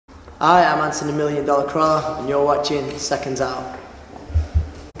Hi, I'm Anthony $1 Million Crawler, and you're watching Seconds Out.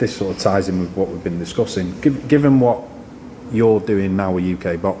 This sort of ties in with what we've been discussing. Given what you're doing now with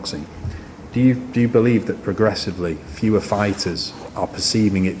UK boxing, do you believe that progressively fewer fighters are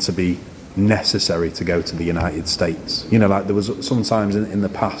perceiving it to be necessary to go to the United States? You know, like there was sometimes in the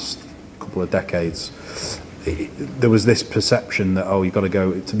past couple of decades, there was this perception that, oh, you've got to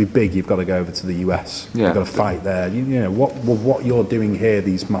go to be big, you've got to go over to the US, you've got to fight there. You know what you're doing here,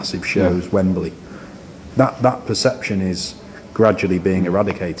 these massive shows, Wembley. That perception is gradually being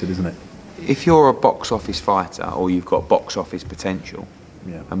eradicated, isn't it? If you're a box office fighter or you've got box office potential,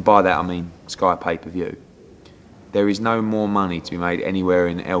 and by that I mean Sky pay-per-view, there is no more money to be made anywhere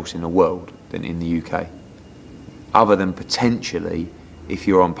else in the world than in the UK, other than potentially if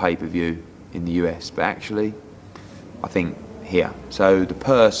you're on pay-per-view in the US, but actually I think here. So the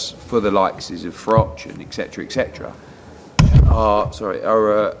purse for the likes of Froch and etc.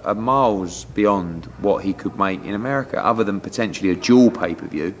 are miles beyond what he could make in America, other than potentially a dual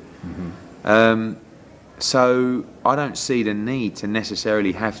pay-per-view. So I don't see the need to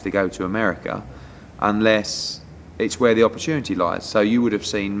necessarily have to go to America unless it's where the opportunity lies. So you would have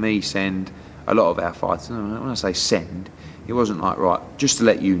seen me send a lot of our fighters, when I say send, it wasn't like, right, just to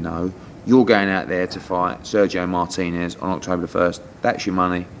let you know, you're going out there to fight Sergio Martinez on October the 1st, that's your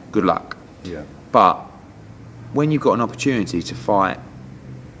money, good luck. Yeah. But when you've got an opportunity to fight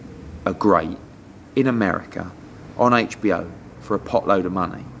a great in America on HBO for a potload of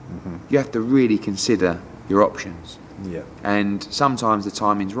money, you have to really consider your options. Yeah. And sometimes the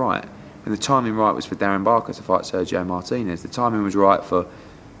timing's right. And the timing right was for Darren Barker to fight Sergio Martinez. The timing was right for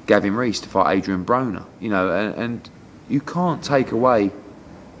Gavin Rees to fight Adrian Broner. You know, and you can't take away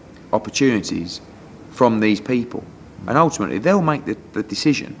opportunities from these people. And ultimately, they'll make the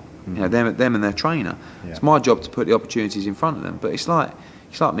decision. You know, them and their trainer. Yeah. It's my job to put the opportunities in front of them. But it's like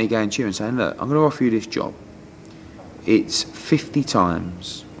me going to you and saying, look, I'm going to offer you this job. It's 50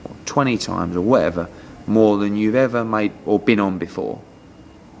 times or 20 times or whatever more than you've ever made or been on before.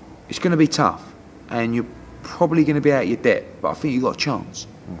 It's going to be tough, and you're probably going to be out of your depth, but I think you've got a chance.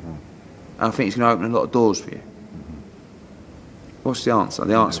 And I think it's going to open a lot of doors for you. What's the answer?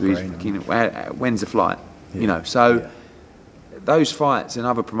 The answer is, when's the flight? You know, so those fights, and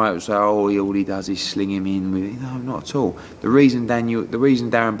other promoters say, oh, all he does is sling him in with. No, not at all. The reason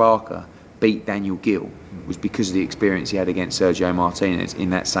Darren Barker beat Daniel Gill was because of the experience he had against Sergio Martinez in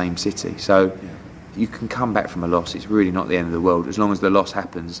that same city. So you can come back from a loss. It's really not the end of the world, as long as the loss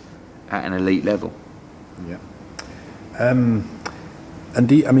happens at an elite level. Yeah. And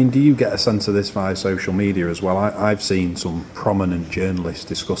do you get a sense of this via social media as well? I've seen some prominent journalists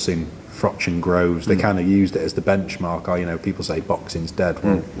discussing Froch and Groves. They kind of used it as the benchmark. You know, people say boxing's dead.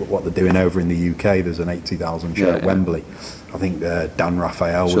 Well, what they're doing over in the UK, there's an 80,000 show at Wembley. I think Dan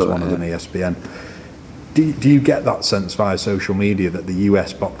Raphael was one of them, ESPN. Do you get that sense via social media that the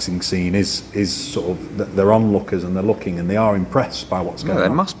US boxing scene is sort of, that they're onlookers and they're looking and they are impressed by what's going on? They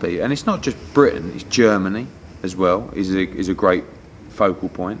must be. And it's not just Britain, it's Germany as well, is a great focal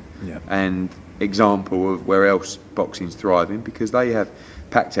point and example of where else boxing's thriving, because they have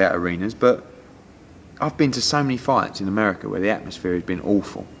packed out arenas. But I've been to so many fights in America where the atmosphere has been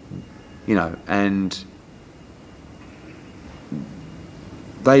awful, you know, and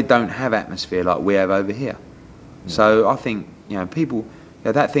they don't have atmosphere like we have over here. So I think, you know, people,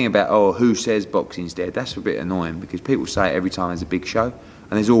 that thing about, oh, who says boxing's dead, that's a bit annoying, because people say it every time there's a big show,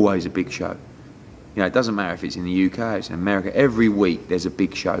 and there's always a big show. You know, it doesn't matter if it's in the UK, it's in America. Every week there's a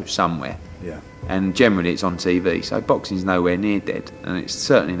big show somewhere. Yeah. And generally it's on TV. So boxing's nowhere near dead, and it's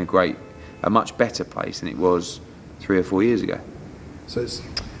certainly in a much better place than it was 3 or 4 years ago. So it's,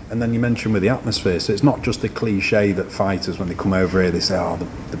 and then you mentioned with the atmosphere, so it's not just the cliche that fighters, when they come over here, they say, oh,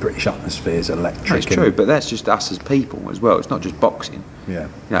 the British atmosphere is electric. No, it's true, but that's just us as people as well. It's not just boxing. Yeah.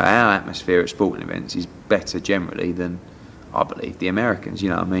 You know, our atmosphere at sporting events is better generally than, I believe, the Americans, you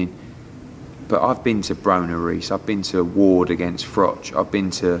know what I mean? But I've been to Broner Rees, I've been to Ward against Froch, I've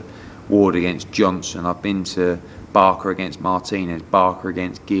been to Ward against Johnson, I've been to Barker against Martinez, Barker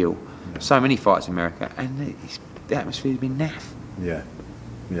against Gill. So many fights in America, and the atmosphere's been naff. Yeah,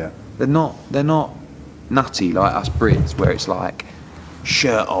 yeah. They're not nutty like us Brits, where it's like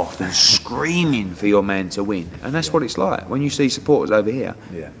shirt off and screaming for your man to win. And that's what it's like when you see supporters over here.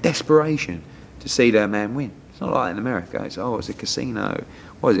 Desperation to see their man win. It's not like in America. It's, oh, it's a casino.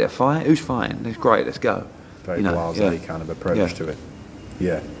 What is it, a fight? Who's fighting? That's great, let's go. Very blasé kind of approach to it.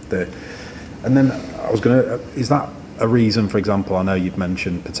 Yeah. And then I was going to, is that a reason, for example, I know you'd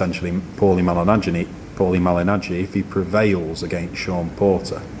mentioned potentially Paulie Malignaggi, if he prevails against Sean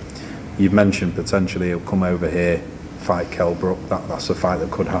Porter, you've mentioned potentially he'll come over here fight Kell Brook. That's a fight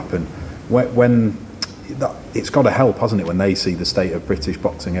that could happen. It's got to help, hasn't it, when they see the state of British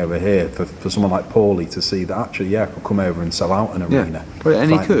boxing over here, for someone like Paulie to see that actually, I could come over and sell out an arena. Yeah,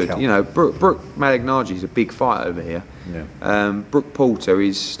 and he could. You know, Brooke Malignaggi is a big fight over here. Yeah. Brooke Porter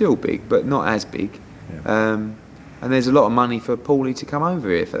is still big, but not as big. Yeah. And there's a lot of money for Paulie to come over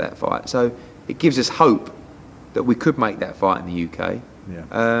here for that fight. So it gives us hope that we could make that fight in the UK.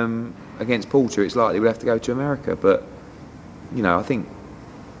 Yeah. Against Porter, it's likely we'll have to go to America. But, you know, I think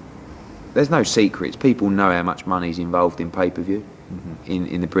there's no secrets. People know how much money is involved in pay-per-view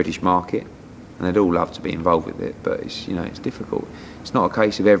in the British market, and they'd all love to be involved with it. But it's, you know, it's difficult. It's not a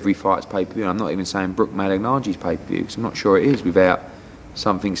case of every fight's pay-per-view. I'm not even saying Brooke Malignaggi's pay-per-view, because I'm not sure it is without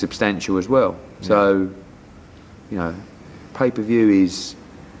something substantial as well. Yeah. So, you know, pay-per-view is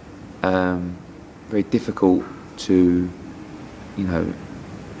very difficult to, you know,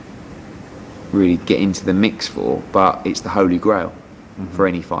 really get into the mix for, but it's the holy grail for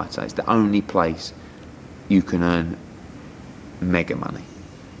any fighter. It's the only place you can earn mega money.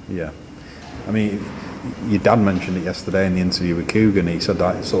 Yeah. I mean, your dad mentioned it yesterday in the interview with Coogan. He said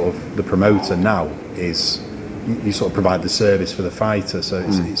that sort of the promoter now is, you sort of provide the service for the fighter, so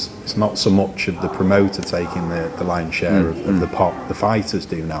it's not so much of the promoter taking the lion's share of the pot. The fighters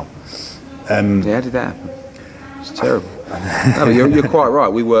do now. Yeah, how did that happen? It's terrible. No, you're quite right.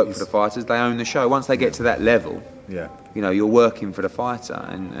 We work for the fighters. They own the show. Once they get to that level, yeah, you know, you're working for the fighter,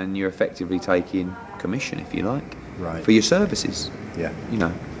 and you're effectively taking commission, if you like, right, for your services. Yeah. You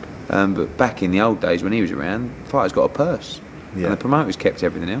know, but back in the old days when he was around, the fighters got a purse, and the promoters kept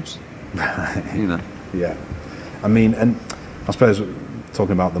everything else. Right. You know. Yeah. I mean, and I suppose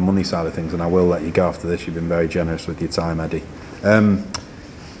talking about the money side of things, and I will let you go after this. You've been very generous with your time, Eddie.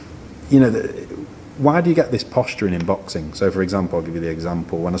 You know, why do you get this posturing in boxing? So, for example, I'll give you the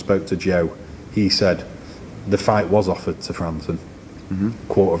example. When I spoke to Joe, he said the fight was offered to Frampton,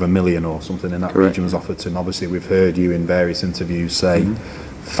 $250,000 or something in that region was offered to him. Obviously, we've heard you in various interviews say,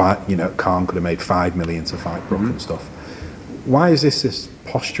 you know, Khan could have made $5 million to fight Brook and stuff. Why is this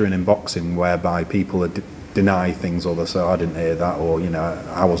posturing in boxing whereby people are deny things, or they say, I didn't hear that, or, you know,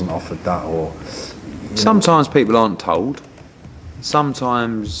 I wasn't offered that, or... Sometimes people aren't told.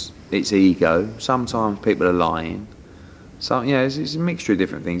 Sometimes it's ego. Sometimes people are lying. So, you know, it's a mixture of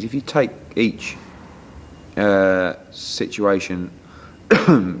different things. If you take each situation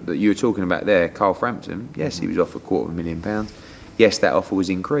that you were talking about there, Carl Frampton, yes, he was offered £250,000. Yes, that offer was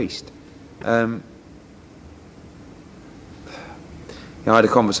increased. You know, I had a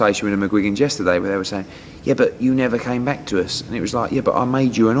conversation with the McGuigans yesterday where they were saying, yeah, but you never came back to us. And it was like, yeah, but I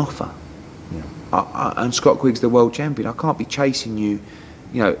made you an offer. Yeah. And Scott Quigg's the world champion. I can't be chasing you.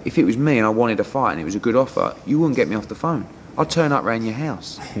 You know, if it was me and I wanted a fight and it was a good offer, you wouldn't get me off the phone. I'd turn up around your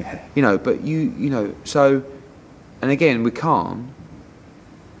house. Yeah. You know, but you know, so, and again, we can't.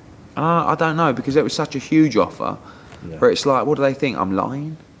 I don't know, because it was such a huge offer, where it's like, what do they think? I'm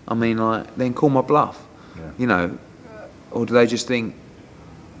lying? I mean, like, then call my bluff. Yeah. You know, or do they just think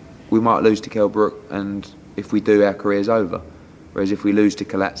we might lose to Kell Brook, and if we do, our career's over? Whereas if we lose to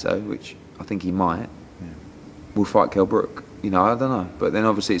Collazo, which I think he might, we'll fight Kell Brook. You know, I don't know. But then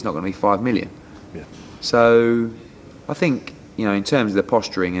obviously it's not going to be $5 million. Yeah. So I think, you know, in terms of the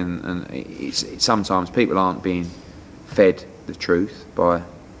posturing, and it's sometimes people aren't being fed the truth by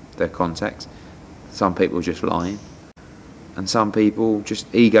their contacts. Some people are just lying. And some people,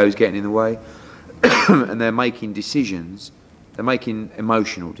 just ego's getting in the way. And they're making decisions. They're making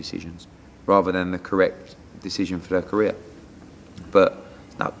emotional decisions rather than the correct decision for their career. But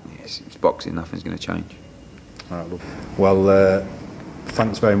no, it's boxing. Nothing's going to change. All right, well,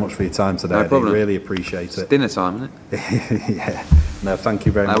 thanks very much for your time today. No problem. I really appreciate it. It's dinner time, isn't it? Yeah. No, thank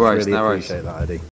you very much. No worries. Really appreciate that, Eddie.